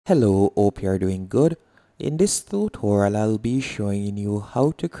Hello, hope you're doing good. In this tutorial, I'll be showing you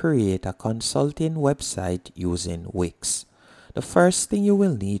how to create a consulting website using Wix. The first thing you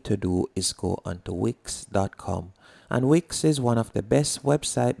will need to do is go onto Wix.com, and Wix is one of the best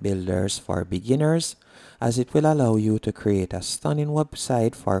website builders for beginners, as it will allow you to create a stunning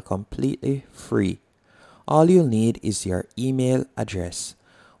website for completely free. All you'll need is your email address.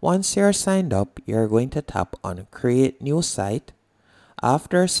 Once you're signed up, you're going to tap on Create New Site.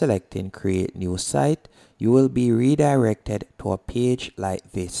 After selecting Create New Site, you will be redirected to a page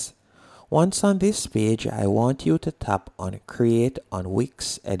like this. Once on this page, I want you to tap on Create on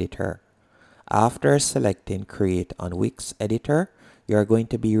Wix Editor. After selecting Create on Wix Editor, you are going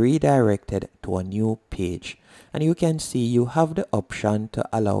to be redirected to a new page. And you can see you have the option to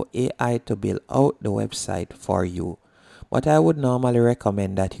allow AI to build out the website for you. But I would normally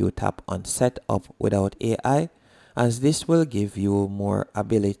recommend that you tap on Set Up Without AI, as this will give you more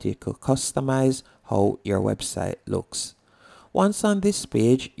ability to customize how your website looks. Once on this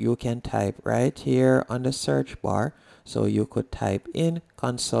page, you can type right here on the search bar. So you could type in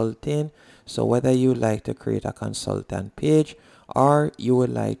consulting. So whether you like to create a consultant page or you would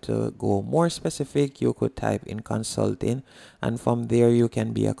like to go more specific, you could type in consulting, and from there you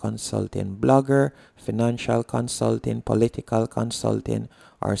can be a consulting blogger, financial consulting, political consulting,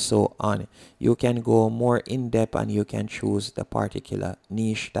 or so on. You can go more in depth and you can choose the particular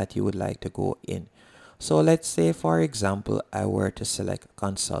niche that you would like to go in. So let's say, for example, I were to select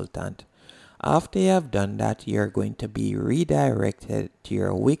consultant. After you have done that, you're going to be redirected to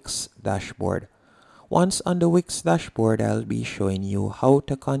your Wix dashboard. Once on the Wix dashboard, I'll be showing you how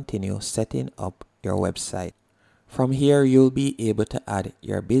to continue setting up your website. From here, you'll be able to add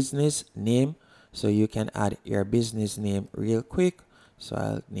your business name. So you can add your business name real quick. So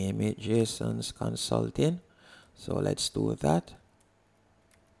I'll name it Jason's Consulting. So let's do that.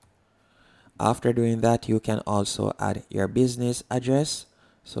 After doing that, you can also add your business address.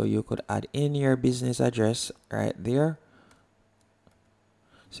 So you could add in your business address right there.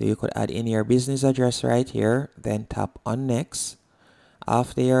 So you could add in your business address right here, then tap on next.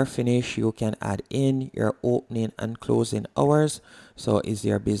 After you're finished, you can add in your opening and closing hours. So is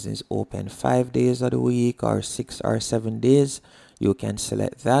your business open 5 days of the week or 6 or 7 days? You can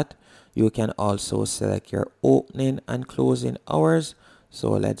select that. You can also select your opening and closing hours.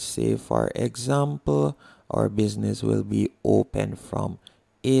 So let's say, for example, our business will be open from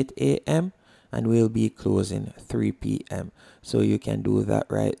 8 a.m. and we'll be closing 3 p.m. So you can do that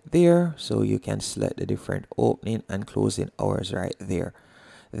right there. So you can select the different opening and closing hours right there.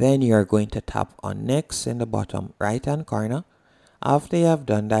 Then you're going to tap on next in the bottom right hand corner. After you have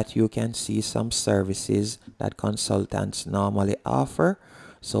done that, you can see some services that consultants normally offer.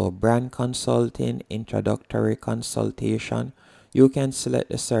 So brand consulting, introductory consultation. You can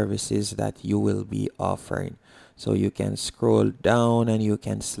select the services that you will be offering. So you can scroll down and you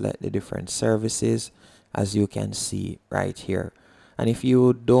can select the different services, as you can see right here. And if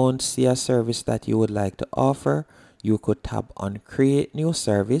you don't see a service that you would like to offer, you could tap on Create New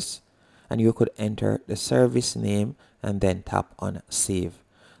Service, and you could enter the service name and then tap on Save.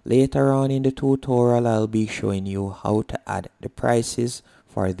 Later on in the tutorial, I'll be showing you how to add the prices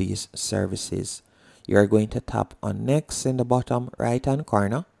for these services. You're going to tap on Next in the bottom right hand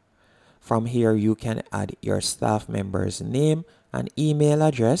corner. From here, you can add your staff member's name and email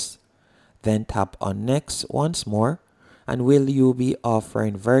address. Then tap on Next once more. And will you be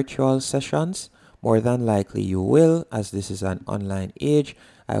offering virtual sessions? More than likely you will, as this is an online age.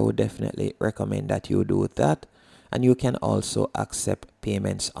 I would definitely recommend that you do that. And you can also accept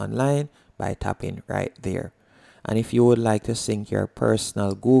payments online by tapping right there. And if you would like to sync your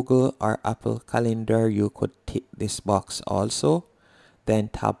personal Google or Apple Calendar, you could tick this box also. Then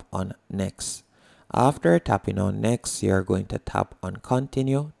tap on Next. After tapping on Next, you're going to tap on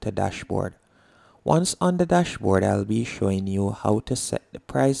Continue to Dashboard. Once on the dashboard, I'll be showing you how to set the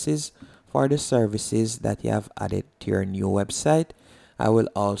prices for the services that you have added to your new website. I will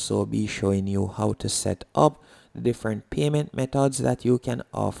also be showing you how to set up the different payment methods that you can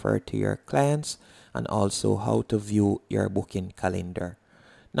offer to your clients, and also how to view your booking calendar.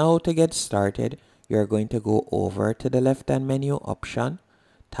 Now to get started, you're going to go over to the left hand menu option,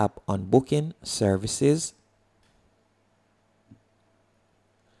 tap on Booking Services,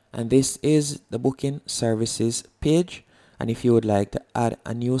 and this is the Booking Services page. And if you would like to add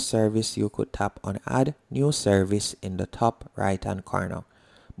a new service, you could tap on Add New Service in the top right hand corner.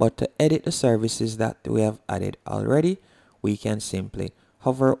 But to edit the services that we have added already, we can simply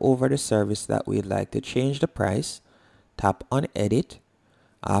hover over the service that we'd like to change the price, tap on Edit.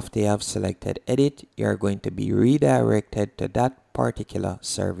 After you have selected edit, you're going to be redirected to that particular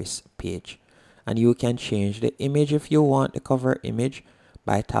service page. And you can change the image if you want, the cover image,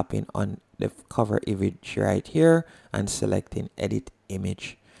 by tapping on the cover image right here and selecting edit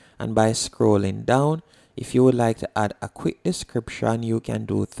image. And by scrolling down, if you would like to add a quick description, you can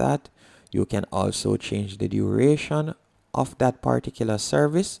do that. You can also change the duration of that particular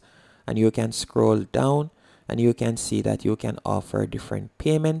service, and you can scroll down and you can see that you can offer different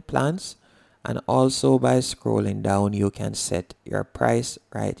payment plans. And also by scrolling down, you can set your price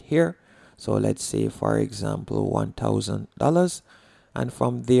right here. So let's say, for example, $1,000. And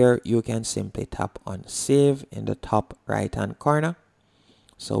from there, you can simply tap on save in the top right hand corner.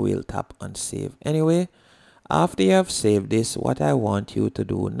 So we'll tap on save anyway. After you have saved this, what I want you to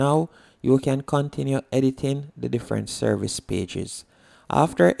do now, you can continue editing the different service pages.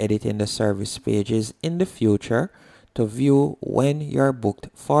 After editing the service pages in the future, to view when you're booked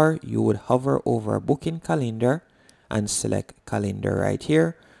for, you would hover over booking calendar and select calendar right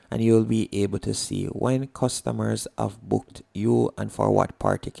here, and you'll be able to see when customers have booked you and for what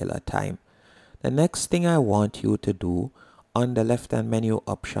particular time. The next thing I want you to do, on the left hand menu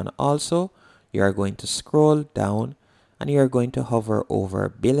option also, you are going to scroll down and you are going to hover over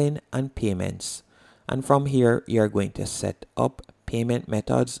billing and payments. And from here, you are going to set up payment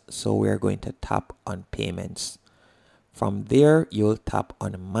methods. So we are going to tap on payments. From there, you'll tap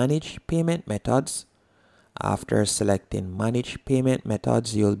on manage payment methods. After selecting manage payment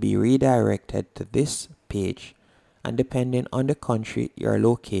methods, you'll be redirected to this page. And depending on the country you're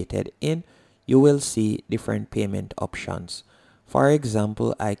located in, you will see different payment options. For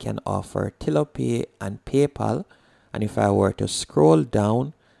example, I can offer TiloPay and PayPal. And if I were to scroll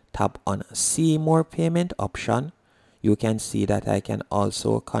down, tap on see more payment option, you can see that I can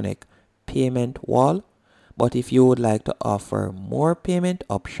also connect payment wall. But if you would like to offer more payment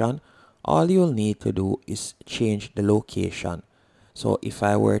option, all you'll need to do is change the location. So if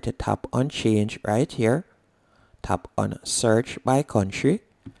I were to tap on change right here, tap on search by country,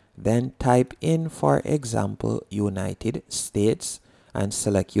 then type in, for example, United States and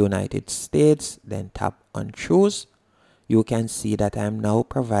select United States, then tap on choose. You can see that I'm now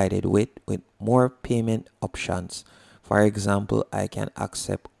provided with more payment options. For example, I can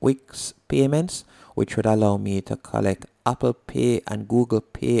accept Wix payments, which would allow me to collect Apple Pay and Google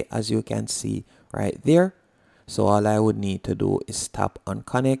Pay, as you can see right there. So all I would need to do is tap on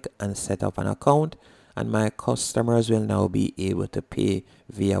connect and set up an account, and my customers will now be able to pay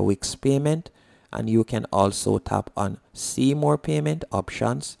via Wix payment. And you can also tap on see more payment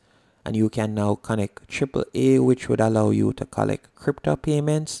options, and you can now connect AAA, which would allow you to collect crypto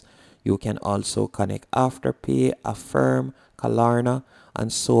payments. You can also connect Afterpay, Affirm, Klarna,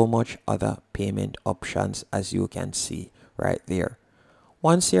 and so much other payment options, as you can see right there.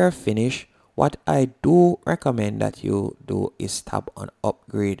 Once you're finished, what I do recommend that you do is tap on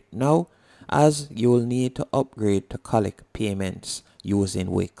upgrade now, as you will need to upgrade to collect payments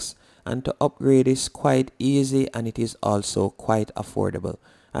using Wix. And to upgrade is quite easy, and it is also quite affordable.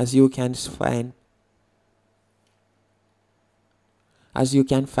 As you can find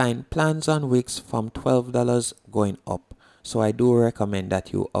plans on Wix from $12 going up. So I do recommend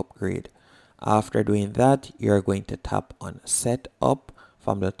that you upgrade. After doing that, you're going to tap on set up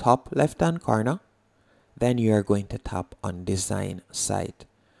from the top left hand corner. Then you're going to tap on design site.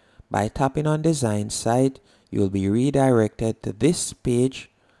 By tapping on design site, you'll be redirected to this page,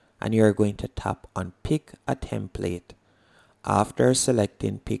 and you're going to tap on pick a template. After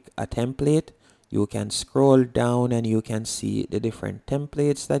selecting pick a template, you can scroll down and you can see the different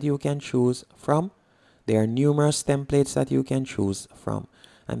templates that you can choose from. There are numerous templates that you can choose from,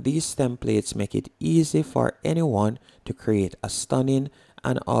 and these templates make it easy for anyone to create a stunning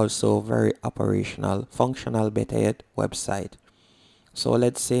and also very operational, functional, better yet, website. So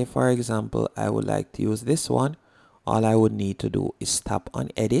let's say, for example, I would like to use this one. All I would need to do is tap on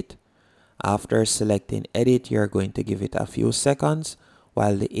edit. After selecting edit, you're going to give it a few seconds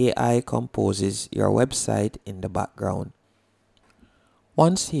while the AI composes your website in the background.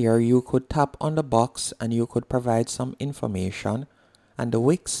 Once here, you could tap on the box and you could provide some information, and the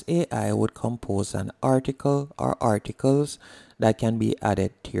Wix AI would compose an article or articles that can be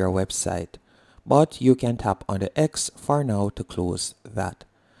added to your website. But you can tap on the X for now to close that.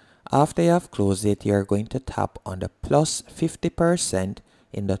 After you have closed it, you're going to tap on the plus 50%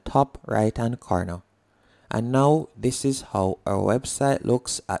 in the top right hand corner. And now this is how our website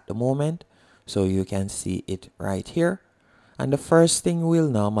looks at the moment. So you can see it right here. And the first thing we'll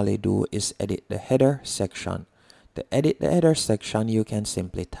normally do is edit the header section. To edit the header section, you can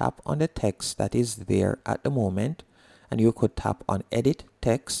simply tap on the text that is there at the moment, and you could tap on edit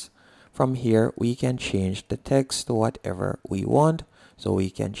text. From here we can change the text to whatever we want. So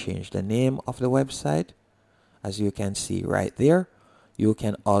we can change the name of the website, as you can see right there. You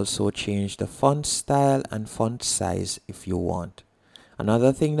can also change the font style and font size if you want.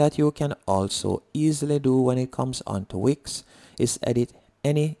 Another thing that you can also easily do when it comes onto Wix is edit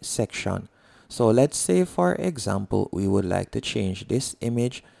any section. So let's say, for example, we would like to change this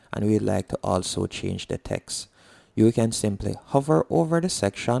image and we'd like to also change the text. You can simply hover over the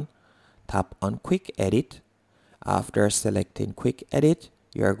section, tap on Quick Edit. After selecting Quick Edit,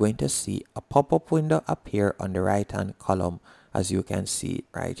 you are going to see a pop-up window appear on the right hand column, as you can see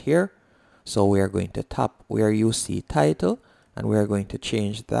right here. So we are going to tap where you see title and we are going to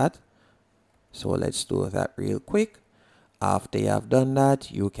change that. So let's do that real quick. After you have done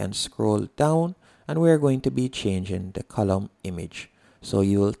that, you can scroll down and we are going to be changing the column image. So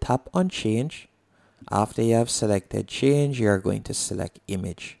you will tap on change. After you have selected change, you are going to select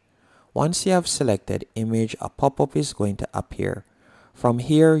image. Once you have selected image, a pop-up is going to appear. From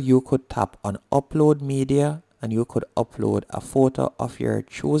here, you could tap on upload media and you could upload a photo of your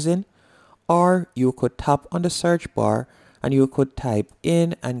choosing, or you could tap on the search bar and you could type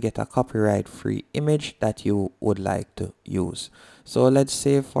in and get a copyright free image that you would like to use. So let's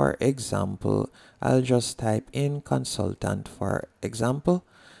say, for example, I'll just type in consultant for example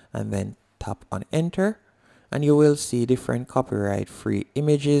and then tap on enter, and you will see different copyright free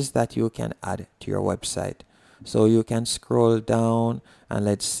images that you can add to your website. So you can scroll down and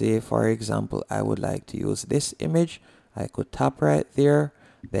let's say, for example, I would like to use this image. I could tap right there,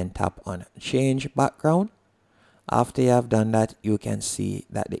 then tap on change background. After you have done that, you can see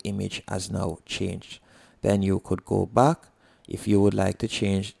that the image has now changed. Then you could go back. If you would like to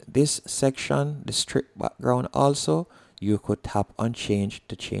change this section, the strip background also, you could tap on change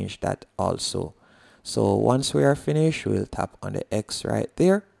to change that also. So once we are finished, we'll tap on the X right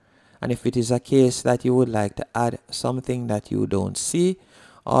there. And if it is a case that you would like to add something that you don't see,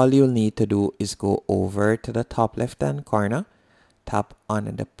 all you'll need to do is go over to the top left hand corner, tap on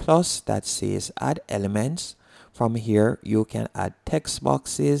the plus that says add elements. From here, you can add text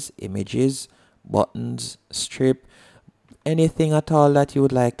boxes, images, buttons, strip, anything at all that you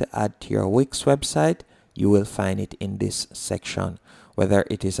would like to add to your Wix website. You will find it in this section, whether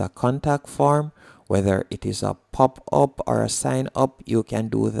it is a contact form, whether it is a pop-up or a sign-up. You can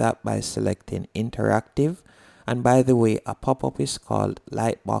do that by selecting interactive. And by the way, a pop-up is called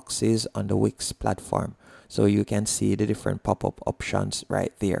light boxes on the Wix platform. So you can see the different pop-up options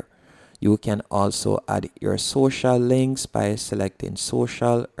right there. You can also add your social links by selecting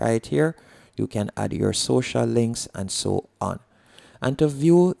social right here. You can add your social links and so on. And to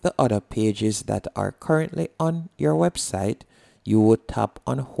view the other pages that are currently on your website, you would tap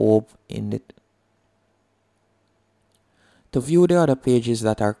on home in the To view the other pages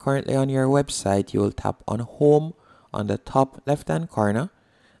that are currently on your website, you will tap on home on the top left hand corner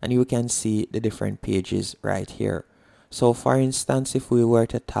and you can see the different pages right here. So for instance, if we were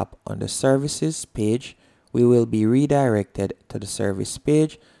to tap on the services page, we will be redirected to the service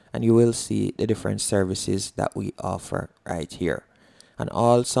page and you will see the different services that we offer right here. And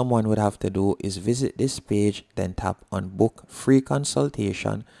all someone would have to do is visit this page, then tap on book free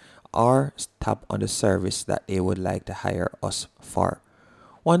consultation, or tap on the service that they would like to hire us for.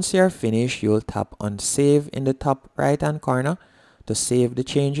 Once you're finished, you'll tap on save in the top right hand corner to save the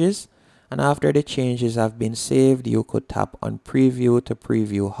changes. And after the changes have been saved, you could tap on preview to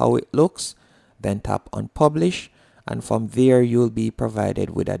preview how it looks, then tap on publish, and from there you'll be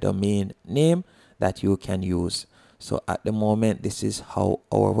provided with a domain name that you can use. So at the moment, this is how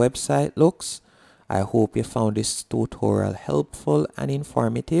our website looks. I hope you found this tutorial helpful and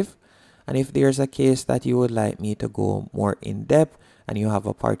informative. And if there's a case that you would like me to go more in depth and you have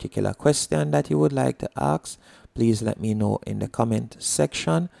a particular question that you would like to ask, please let me know in the comment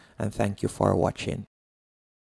section, and thank you for watching.